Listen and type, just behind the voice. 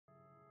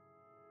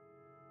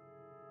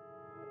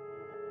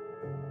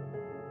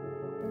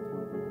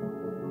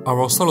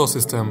Our solar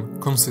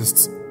system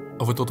consists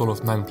of a total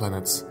of 9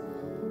 planets.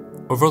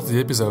 Over the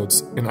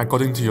episodes, and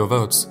according to your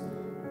votes,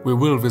 we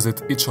will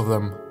visit each of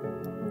them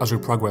as we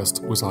progress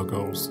with our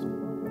goals.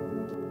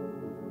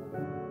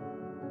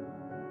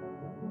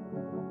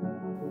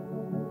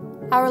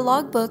 Our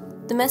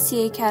logbook, the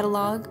Messier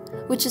Catalogue,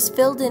 which is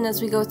filled in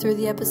as we go through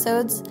the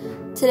episodes,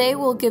 today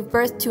will give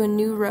birth to a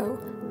new row,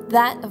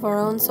 that of our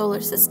own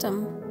solar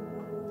system.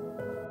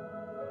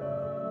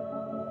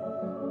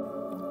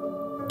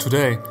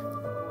 Today,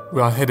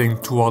 we are heading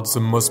towards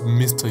the most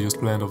mysterious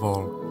planet of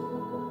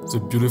all, the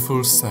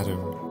beautiful Saturn.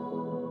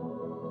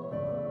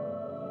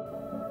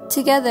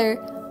 Together,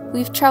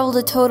 we've traveled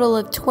a total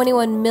of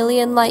 21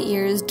 million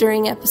light-years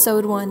during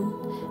Episode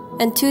 1,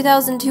 and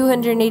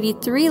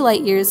 2,283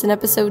 light-years in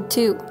Episode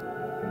 2.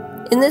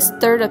 In this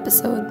third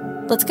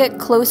episode, let's get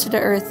closer to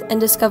Earth and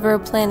discover a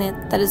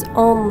planet that is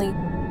only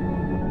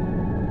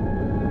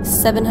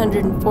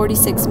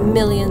 746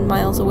 million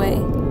miles away.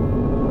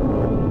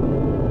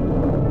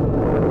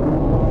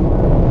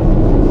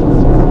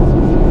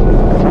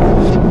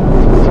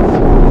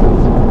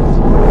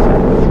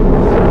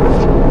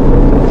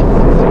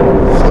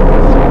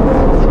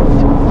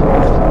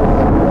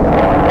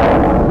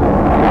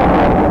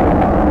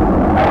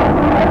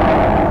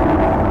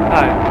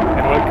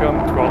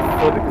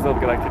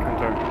 Galactic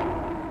Hunter.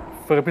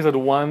 For episode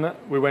 1,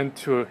 we went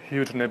to a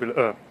huge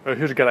nebula, a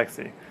huge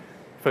galaxy.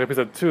 For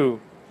episode 2,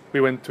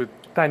 we went to a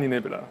tiny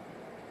nebula.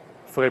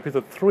 For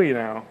episode 3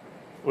 now,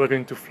 we're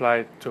going to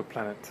fly to a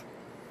planet.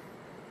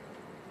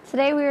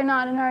 Today we are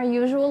not in our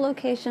usual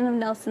location of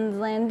Nelson's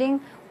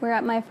Landing. We're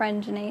at my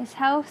friend Janae's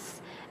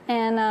house,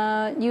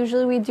 and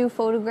usually we do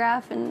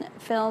photograph and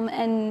film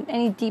and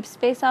any deep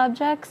space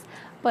objects,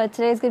 but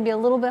today's going to be a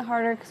little bit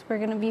harder because we're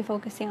going to be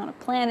focusing on a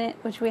planet,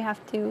 which we have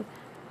to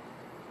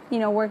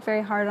work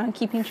very hard on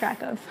keeping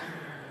track of.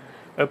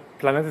 A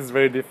planet is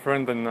very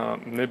different than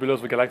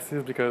nebulas or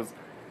galaxies because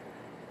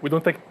we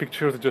don't take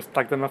pictures and just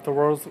tag them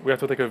afterwards. We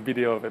have to take a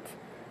video of it.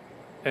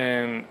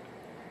 And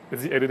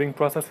the editing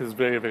process is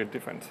very, very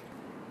different.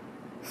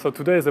 So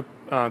today's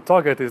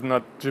target is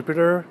not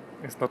Jupiter,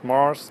 it's not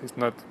Mars, it's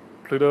not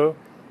Pluto,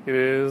 it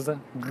is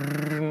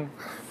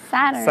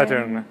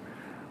Saturn.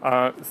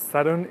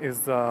 Saturn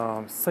is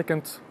the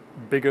second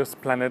biggest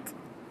planet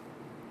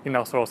in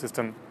our solar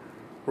system,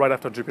 right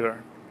after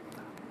Jupiter.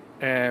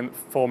 And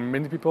for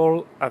many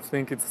people, I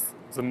think it's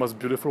the most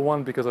beautiful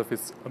one because of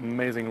its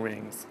amazing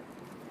rings.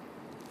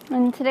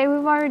 And today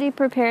we've already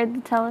prepared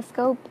the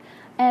telescope,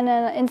 and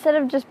instead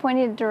of just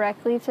pointing it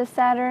directly to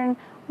Saturn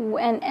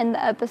and end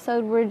the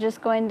episode, we're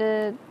just going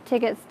to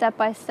take it step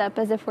by step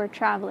as if we're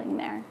traveling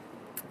there.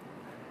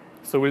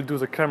 So we'll do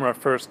the camera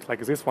first,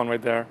 like this one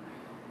right there,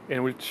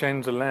 and we'll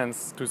change the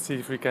lens to see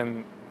if we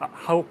can,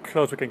 how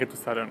close we can get to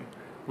Saturn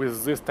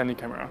with this tiny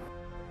camera.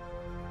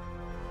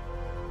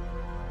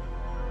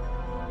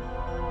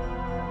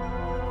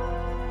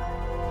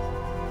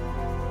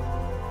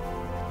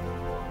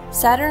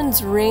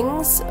 Saturn's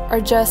rings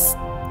are just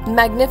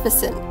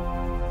magnificent.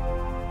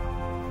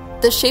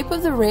 The shape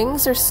of the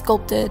rings are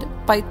sculpted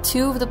by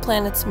 2 of the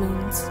planet's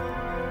moons.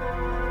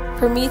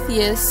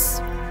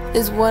 Prometheus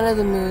is one of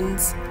the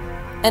moons,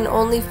 and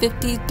only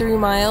 53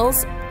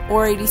 miles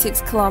or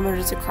 86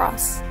 kilometers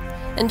across,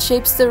 and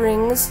shapes the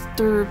rings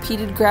through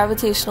repeated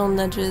gravitational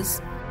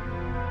nudges,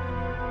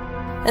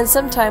 and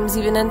sometimes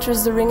even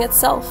enters the ring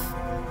itself.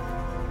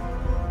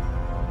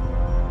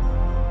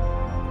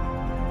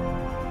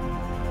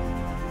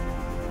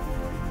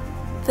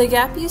 The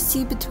gap you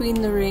see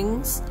between the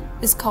rings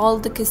is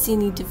called the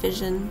Cassini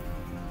division,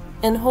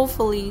 and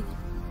hopefully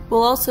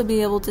we'll also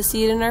be able to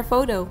see it in our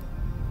photo.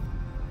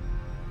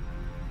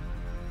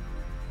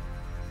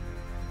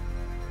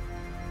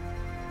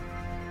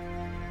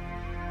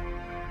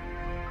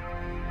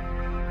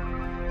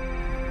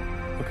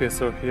 Okay,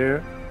 so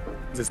here,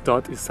 this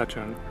dot is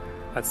Saturn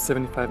at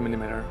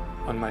 75mm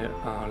on my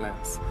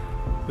lens.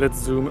 Let's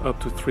zoom up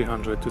to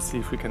 300 to see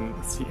if we can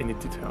see any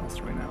details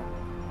right now.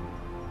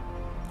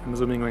 I'm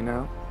zooming right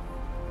now.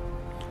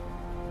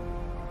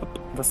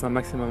 That's my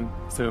maximum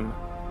zoom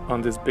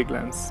on this big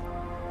lens.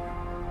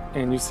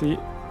 And you see,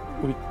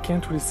 we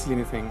can't really see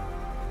anything.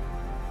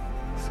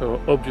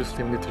 So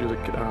obviously we need to use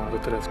the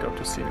telescope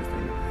to see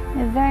anything.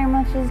 It very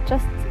much is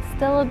just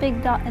still a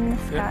big dot in the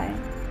sky.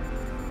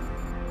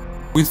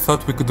 We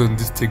thought we couldn't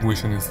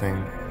distinguish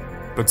anything,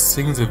 but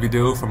seeing the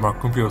video from our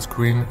computer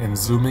screen and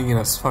zooming in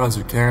as far as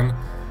you can,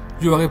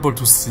 you are able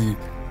to see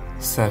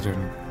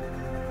Saturn.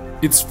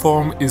 Its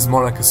form is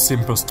more like a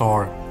simple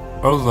star,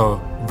 although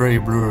very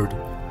blurred.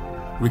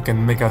 We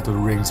can make out the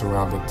rings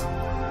around it.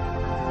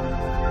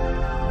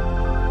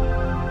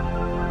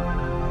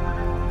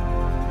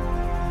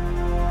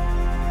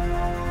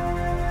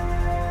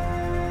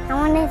 I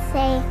want to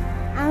say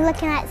I'm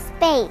looking at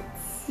space.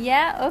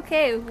 Yeah,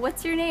 okay.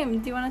 What's your name?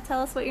 Do you want to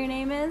tell us what your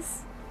name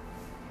is?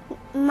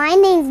 My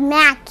name's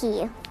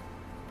Mackie.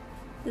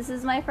 This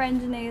is my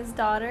friend Janae's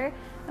daughter.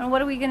 And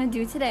what are we going to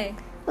do today?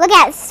 Look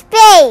at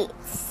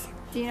space.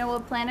 Do you know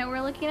what planet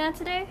we're looking at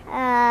today?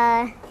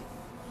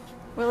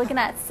 We're looking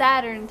at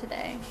Saturn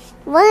today.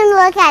 We're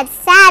gonna look at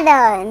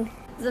Saturn.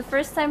 It's the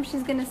first time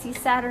she's gonna see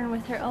Saturn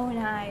with her own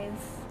eyes.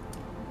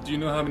 Do you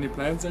know how many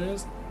planets there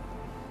is?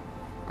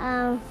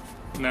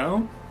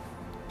 No?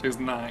 There's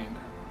 9.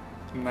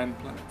 9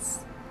 planets.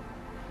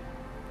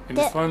 And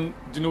this one,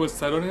 do you know what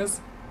Saturn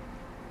is?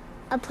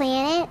 A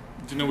planet?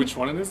 Do you know which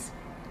one it is?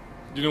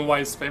 Do you know why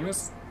it's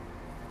famous?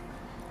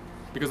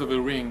 Because of the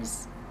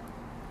rings.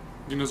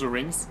 Do you know the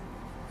rings?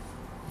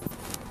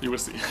 You will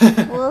see.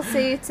 We'll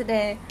see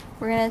today.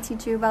 We're gonna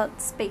teach you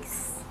about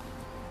space.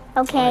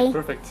 Okay. Alright,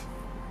 perfect.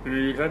 Are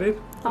you excited?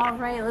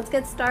 Alright, let's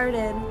get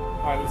started.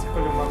 Alright, let's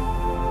call your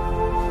mom.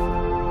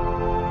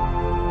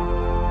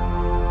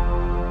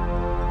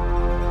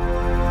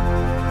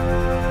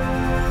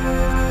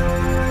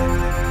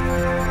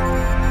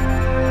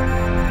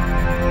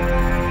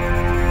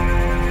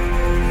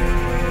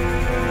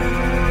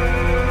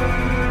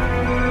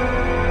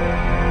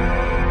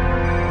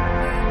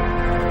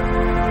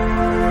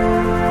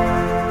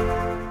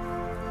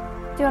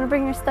 Do you want to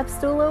bring your step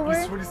stool over?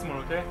 It's really small,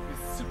 okay?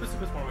 It's super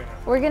small right now.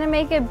 We're gonna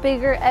make it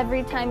bigger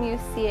every time you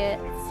see it.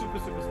 It's super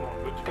small,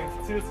 but you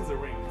can see this is the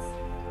rings.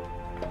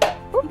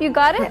 Oop, you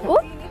got it?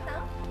 Oop.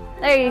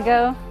 There you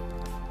go.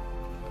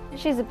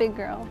 She's a big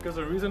girl. Because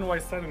the reason why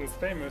Saturn is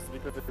famous is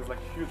because there's like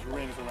huge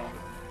rings around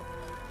it.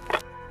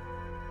 There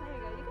you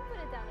go. You can put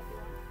it down if you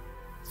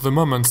want. The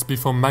moments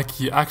before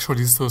Maki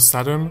actually saw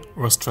Saturn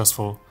were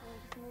stressful.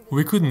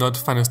 We could not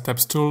find a step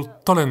stool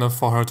tall enough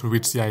for her to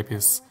reach the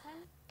eyepiece.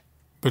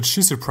 But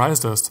she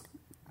surprised us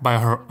by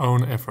her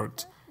own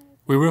effort.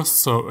 We were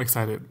so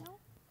excited.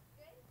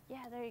 Yeah,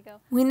 there you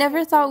go. We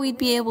never thought we'd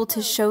be able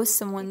to show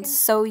someone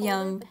so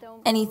young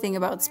anything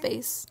about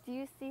space. Do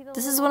you see the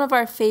This is one of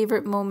our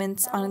favorite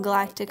moments on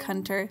Galactic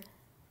Hunter,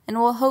 and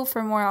we'll hope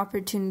for more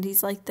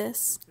opportunities like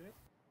this.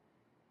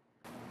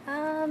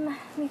 Let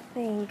me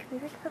think.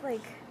 Maybe I could put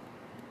like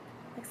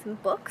some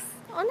books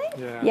on it?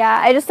 Yeah.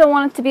 Yeah, I just don't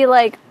want it to be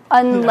like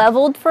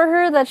unleveled for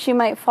her that she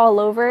might fall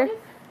over.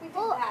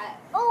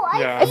 Oh, I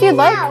Yeah. If you'd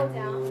like.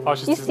 Oh,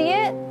 she's You see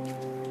it?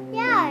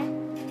 Yeah.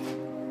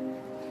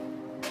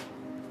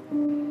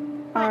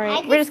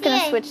 Alright, can we're just see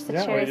gonna it. switch the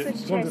Yeah, chairs. wait, Switch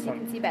just chairs this so you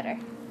one. can see better.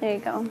 There you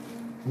go.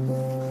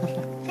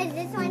 Because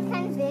this one's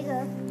kind of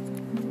bigger.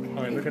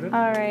 Alright, look at it.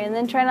 Alright, and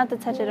then try not to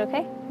touch it,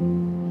 okay?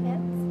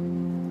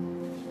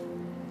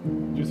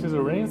 Do you see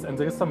the rings? And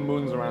there is some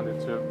moons around it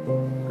too.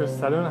 Because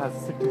Saturn has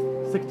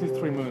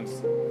 63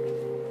 moons.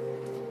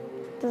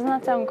 Doesn't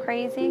that sound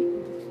crazy?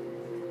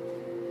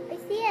 I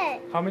see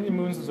it. How many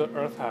moons does the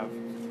Earth have?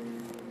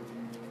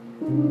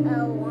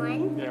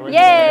 One. Yeah, wait,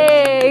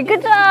 Yay!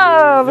 Good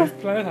job! This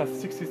planet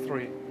has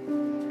 63.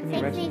 Can you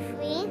imagine?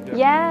 63.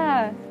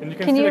 Yeah. And you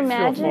can, Can see you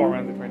like 3 or 4 imagine?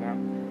 around it right now.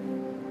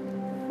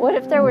 What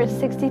if there were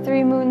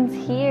 63 moons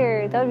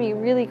here? That would be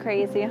really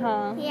crazy,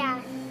 huh? Yeah.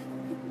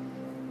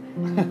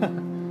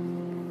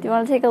 Do you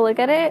want to take a look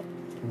at it?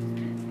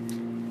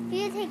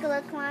 You take a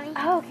look, Mommy.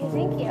 Oh, okay,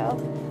 thank you.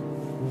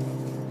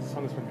 The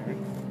sun is right here.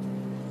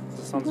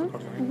 The sun's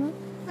approaching.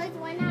 Close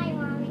one eye,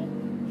 Mommy.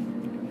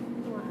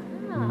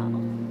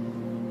 Wow.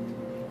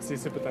 See,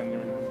 super tiny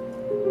right now.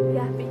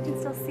 Yeah, but you can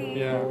still see.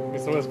 Yeah,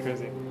 it's always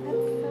crazy. That's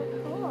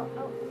so cool.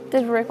 Oh,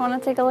 Did Rick want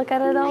to take a look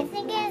at it I all?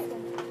 think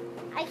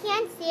I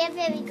can't see it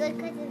very good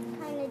because it's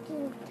kind of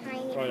too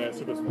tiny. Oh yeah, it's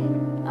super small.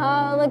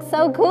 Oh, it looks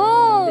so Once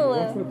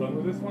cool! we're done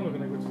with this one, we're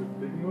gonna go to the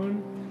big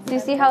moon. Do you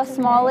see how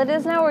small it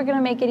is now? We're going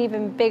to make it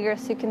even bigger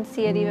so you can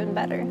see it even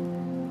better. I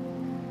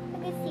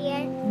can see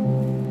it.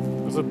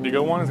 There's a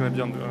bigger one, it's gonna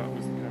be on the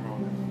with the camera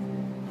on it.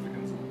 We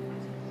can see it.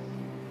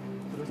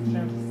 So let's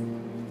change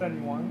this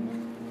tiny one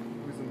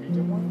with the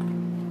medium one.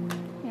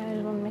 Yeah, I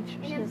just want to make sure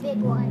And a she's... big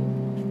one.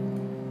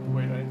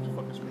 Wait, I need to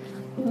focus first.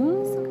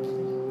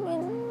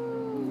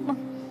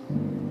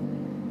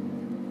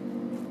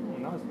 Oh,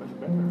 now it's much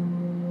better.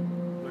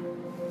 Look.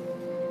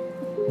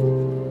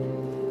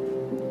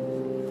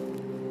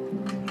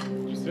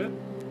 You see it?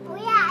 Oh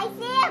yeah, I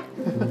see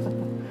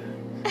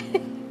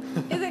it.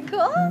 is it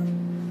cool?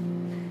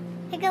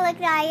 Take a look,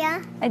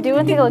 Naya. I do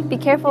want to take a look. Be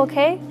careful,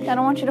 okay? I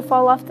don't want you to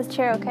fall off the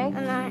chair, okay?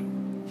 I'm not.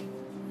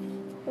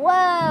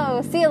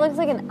 Whoa! See, it looks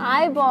like an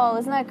eyeball.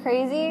 Isn't that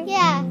crazy?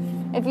 Yeah.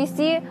 If you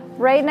see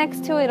right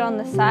next to it on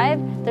the side,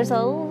 there's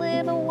a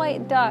little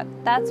white dot.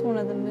 That's one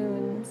of the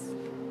moons.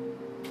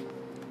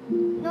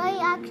 No, I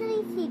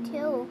actually see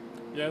two.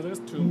 Yeah, there's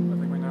 2, I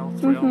think right now.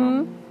 3 on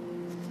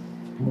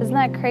Mm-hmm. Isn't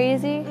that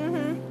crazy?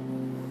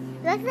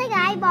 Mm-hmm. Looks like an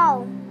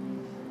eyeball.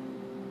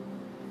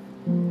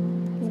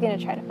 He's gonna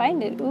try to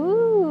find it.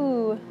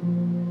 Ooh.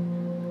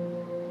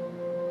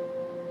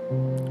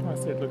 Oh, I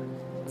see it, look.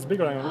 It's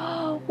bigger than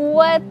look.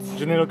 What?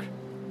 Jenny, look.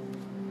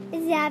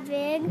 Is that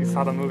big? It's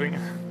hard on moving.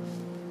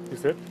 You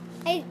see it?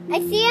 I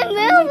see it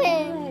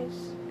moving.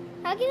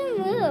 How can it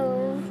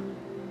move?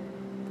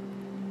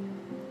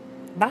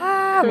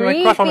 Ah, I'm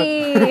gonna crash on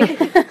it.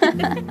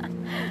 Creepy.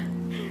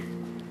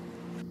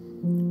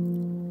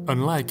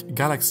 Unlike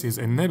galaxies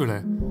and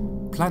nebulae,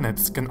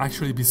 planets can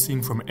actually be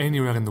seen from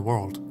anywhere in the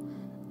world,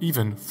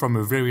 even from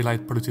a very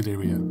light polluted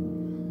area.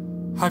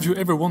 Have you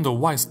ever wondered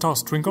why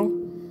stars twinkle?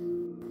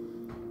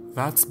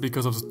 That's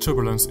because of the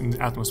turbulence in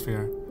the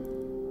atmosphere.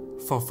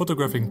 For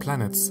photographing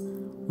planets,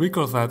 we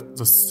call that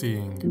the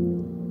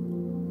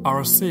seeing.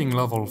 Our seeing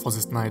level for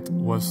this night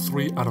was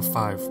 3 out of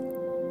 5.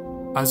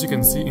 As you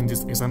can see in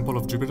this example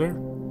of Jupiter,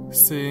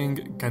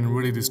 seeing can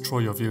really destroy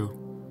your view.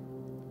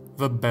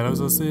 The better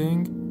the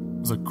seeing,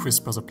 the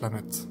crisper the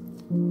planet.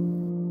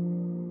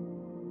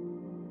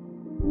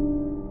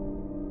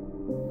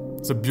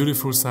 The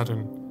beautiful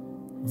Saturn,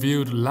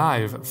 viewed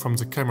live from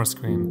the camera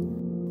screen.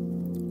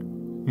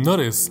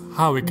 Notice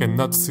how we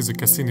cannot see the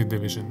Cassini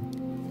division.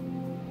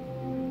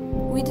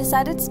 We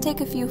decided to take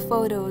a few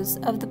photos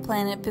of the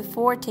planet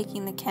before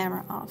taking the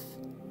camera off,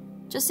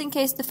 just in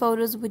case the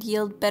photos would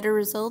yield better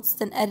results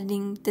than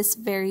editing this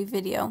very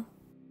video.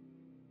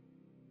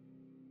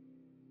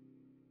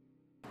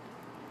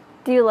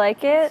 Do you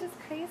like it? This is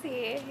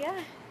crazy. Yeah.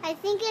 I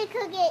think it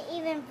could get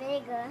even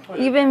bigger.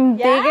 Even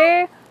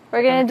bigger?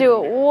 We're gonna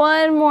do it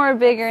one more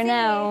bigger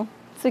now,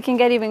 so we can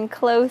get even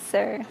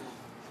closer.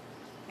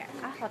 Here,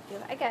 I'll help you.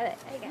 I got it.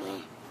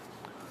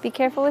 Be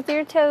careful with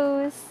your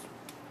toes.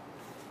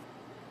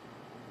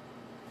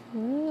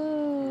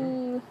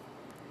 Ooh,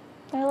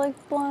 they're like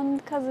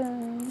blonde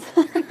cousins.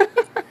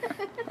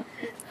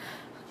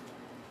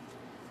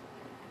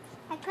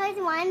 I close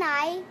one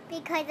eye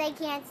because I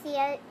can't see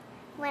it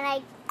when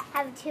I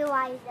have two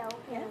eyes open.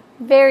 Yeah.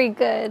 Very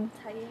good.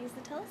 That's how you use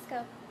the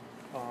telescope.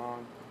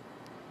 I'm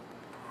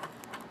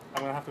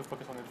gonna have to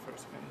focus on it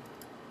first.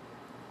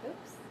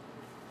 Oops.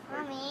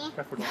 Mommy.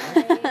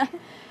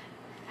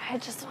 I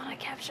just want to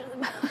capture the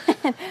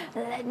moment.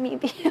 Let me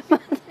be a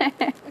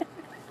mother.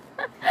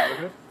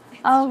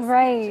 All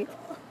right.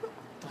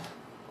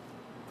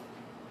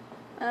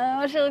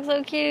 Oh, she looks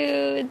so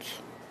cute.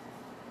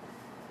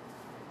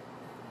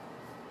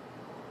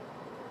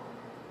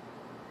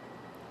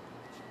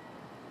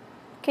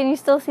 Can you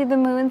still see the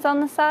moons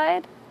on the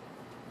side?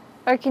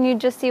 Or can you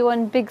just see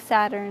one big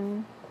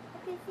Saturn?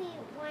 I can see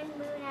one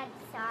moon at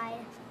the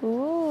side.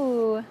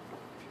 Ooh.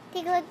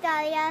 Take a look,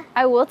 Dahlia.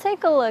 I will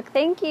take a look.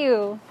 Thank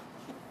you.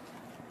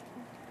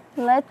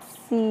 Let's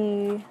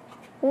see.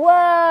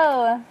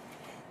 Whoa!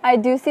 I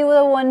do see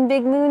the one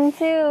big moon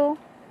too.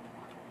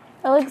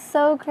 It looks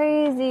so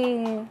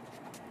crazy.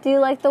 Do you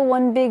like the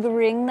one big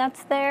ring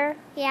that's there?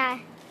 Yeah.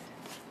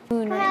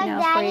 Moon Come right on,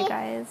 now for you Daddy.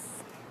 guys.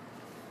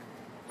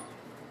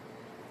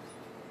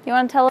 You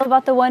want to tell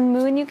about the one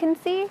moon you can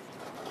see?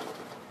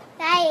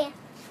 Daddy,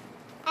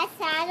 at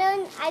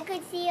Saturn, I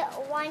could see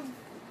one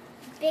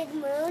big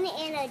moon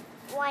and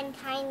one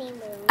tiny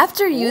moon.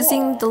 After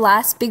using the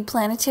last big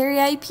planetary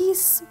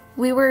eyepiece,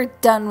 we were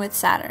done with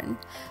Saturn,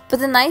 but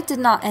the night did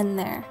not end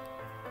there.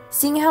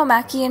 Seeing how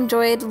Mackie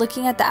enjoyed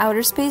looking at the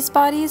outer space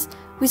bodies,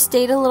 we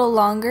stayed a little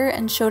longer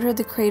and showed her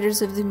the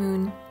craters of the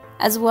moon,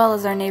 as well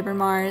as our neighbor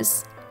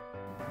Mars.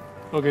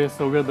 Okay,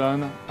 so we're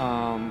done.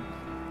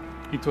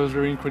 It was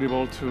very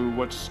incredible to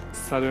watch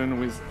Saturn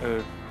with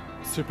a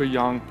super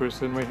young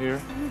person right here.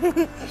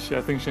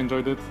 I think she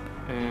enjoyed it,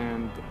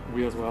 and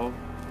we as well.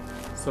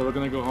 So we're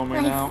gonna go home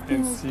right now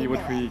and see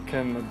what we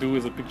can do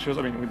with the pictures.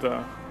 I mean, with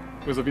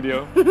the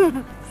video,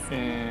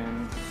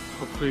 and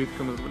hopefully it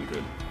comes really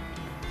good.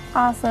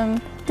 Awesome.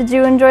 Did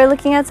you enjoy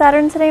looking at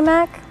Saturn today,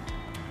 Mac?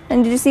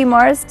 And did you see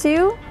Mars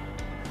too?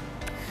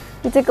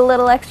 You took a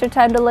little extra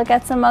time to look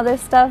at some other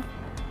stuff.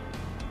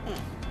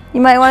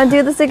 You might want to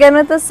do this again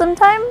with us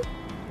sometime.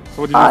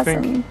 So what did you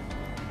think?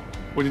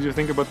 What did you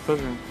think about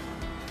Saturn?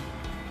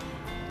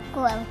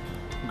 Cool.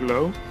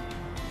 Glow?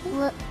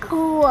 Cool.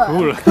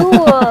 Cool.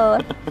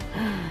 Cool.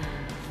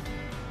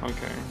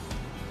 Okay.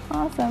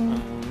 Awesome.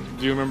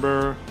 Do you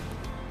remember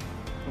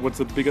what's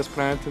the biggest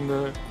planet in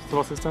the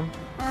solar system?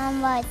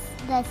 What's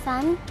the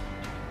sun?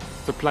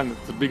 The planet,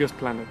 the biggest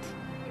planet.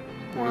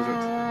 What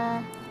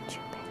is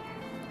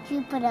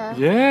Jupiter. it?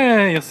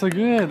 Yeah, you're so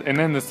good. And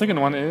then the second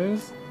one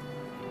is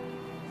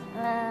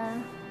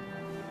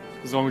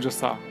the one we just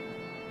saw.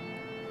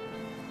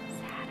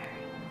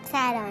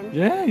 Saturn.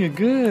 Yeah, you're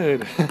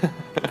good.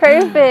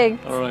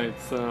 Perfect. All right,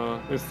 so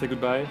let's say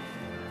goodbye.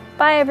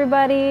 Bye,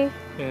 everybody.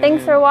 And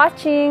Thanks for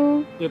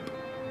watching. Yep.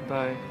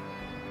 Bye.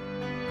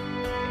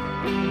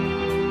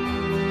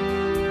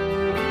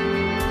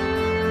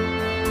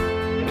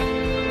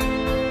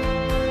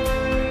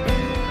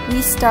 We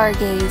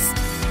stargazed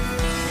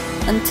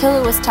until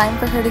it was time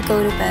for her to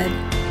go to bed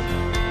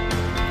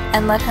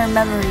and let her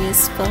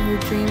memories fill her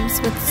dreams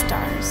with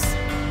stars.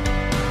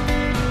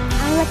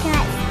 I'm looking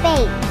at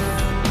space.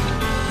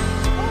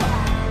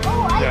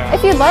 Yeah.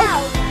 If you'd like.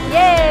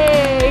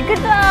 Yay! Good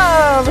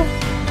job!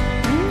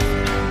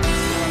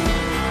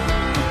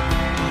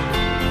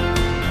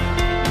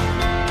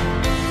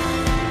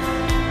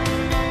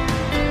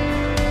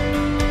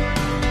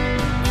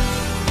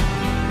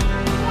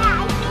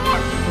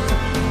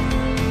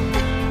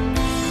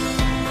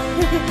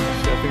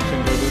 I think she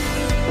enjoyed it.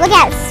 Look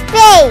at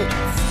space.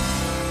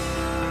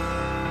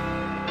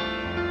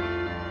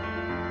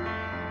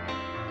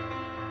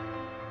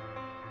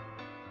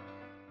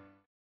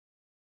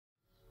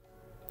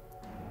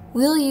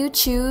 Will you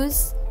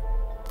choose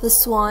the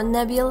Swan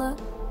Nebula?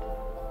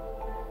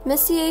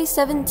 Messier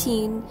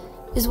 17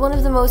 is one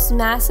of the most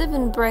massive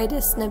and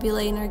brightest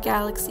nebulae in our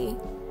galaxy.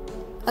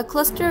 A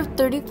cluster of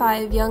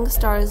 35 young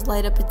stars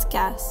light up its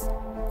gas,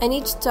 and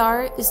each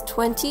star is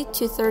 20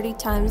 to 30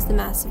 times the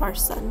mass of our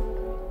Sun.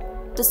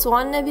 The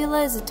Swan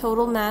Nebula is a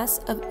total mass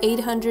of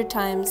 800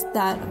 times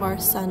that of our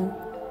Sun.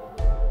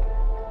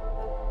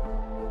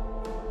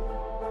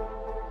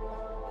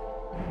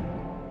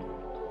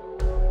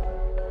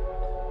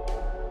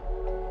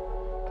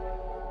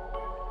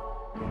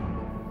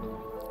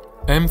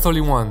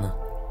 M31,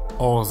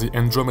 or the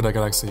Andromeda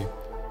Galaxy,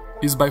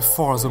 is by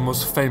far the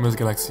most famous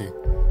galaxy,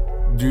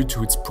 due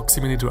to its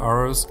proximity to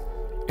ours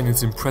and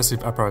its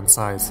impressive apparent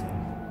size.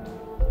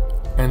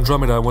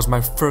 Andromeda was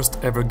my first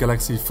ever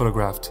galaxy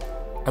photographed.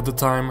 At the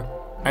time,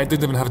 I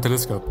didn't even have a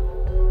telescope.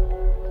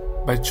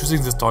 By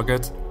choosing this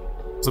target,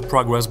 the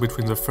progress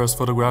between the first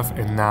photograph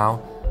and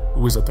now,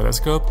 with a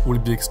telescope, will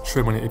be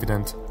extremely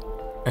evident,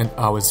 and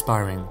how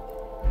inspiring.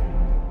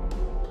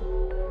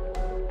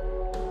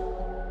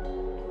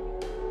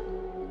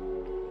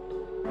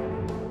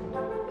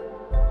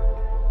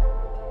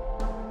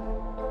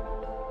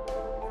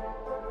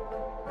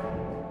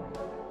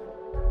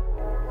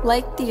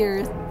 Like the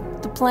Earth,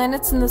 the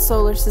planets in the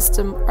solar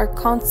system are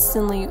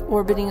constantly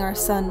orbiting our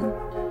Sun.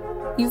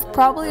 You've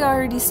probably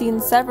already seen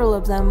several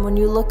of them when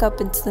you look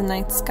up into the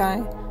night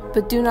sky,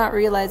 but do not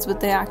realize what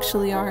they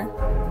actually are.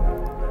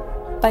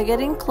 By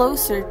getting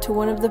closer to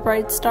one of the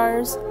bright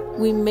stars,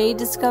 we may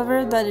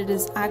discover that it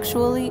is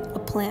actually a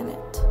planet.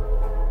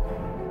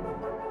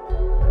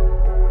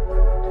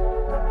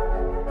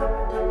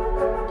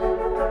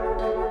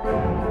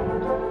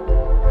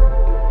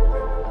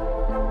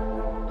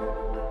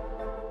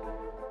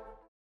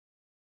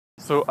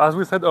 So as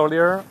we said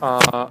earlier,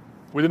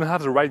 we didn't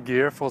have the right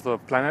gear for the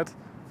planet.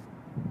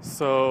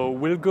 So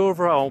we'll go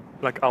over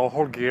our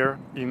whole gear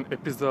in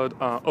episode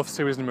of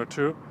series number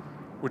 2,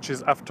 which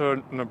is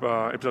after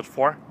episode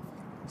 4.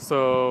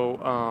 So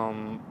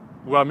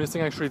we are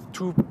missing actually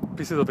 2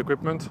 pieces of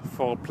equipment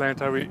for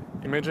planetary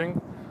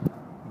imaging,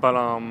 but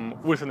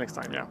we'll see next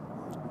time, yeah.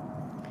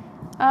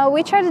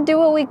 We tried to do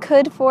what we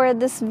could for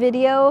this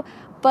video,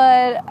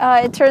 but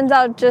it turns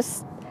out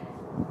just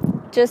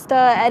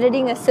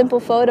editing a simple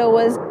photo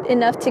was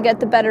enough to get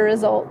the better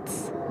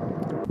results.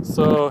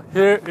 So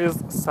here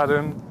is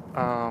Saturn,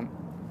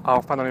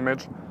 our final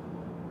image.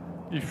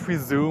 If we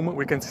zoom,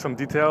 we can see some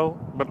detail,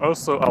 but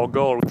also our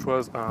goal, which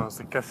was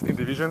the Cassini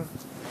division,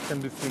 can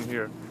be seen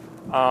here.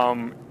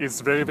 It's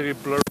very, very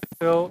blurry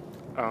still.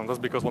 That's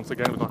because, once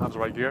again, we don't have the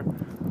right gear.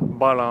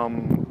 But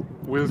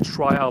we'll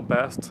try our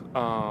best,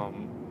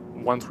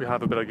 once we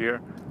have a better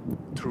gear,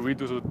 to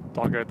redo the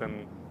target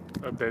and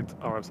update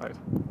our website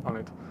on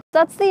it.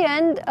 That's the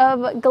end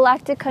of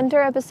Galactic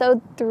Hunter episode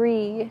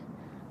 3.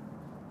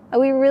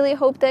 We really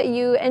hope that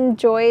you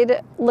enjoyed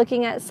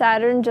looking at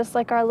Saturn just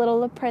like our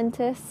little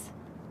apprentice.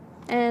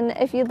 And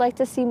if you'd like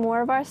to see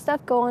more of our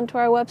stuff, go onto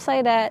our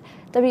website at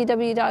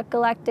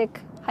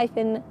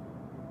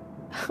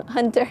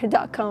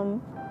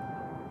www.galactic-hunter.com.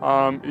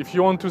 If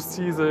you want to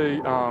see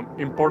the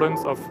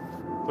importance of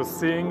the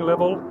seeing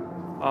level,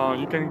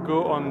 you can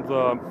go on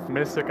the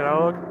Messier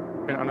catalog,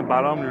 and on the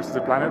bottom you'll see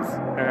the planets,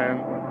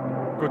 and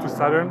go to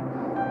Saturn,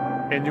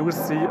 and you will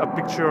see a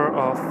picture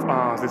of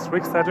this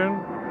week's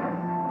Saturn,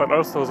 but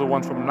also the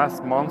one from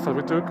last month that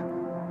we took,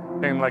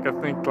 and I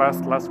think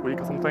last week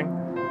or something.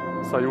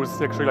 So you will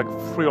see actually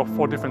 3 or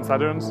 4 different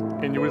Saturns,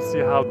 and you will see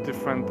how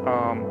different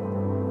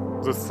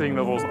the seeing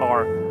levels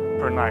are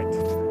per night.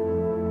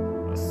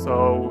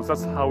 So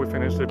that's how we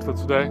finish the episode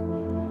today.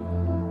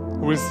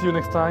 We'll see you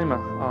next time.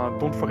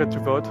 Don't forget to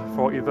vote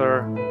for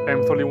either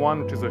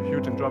M31, which is a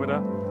huge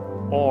Andromeda,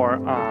 or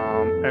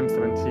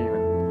M17.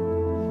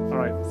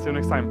 Alright, see you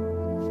next time.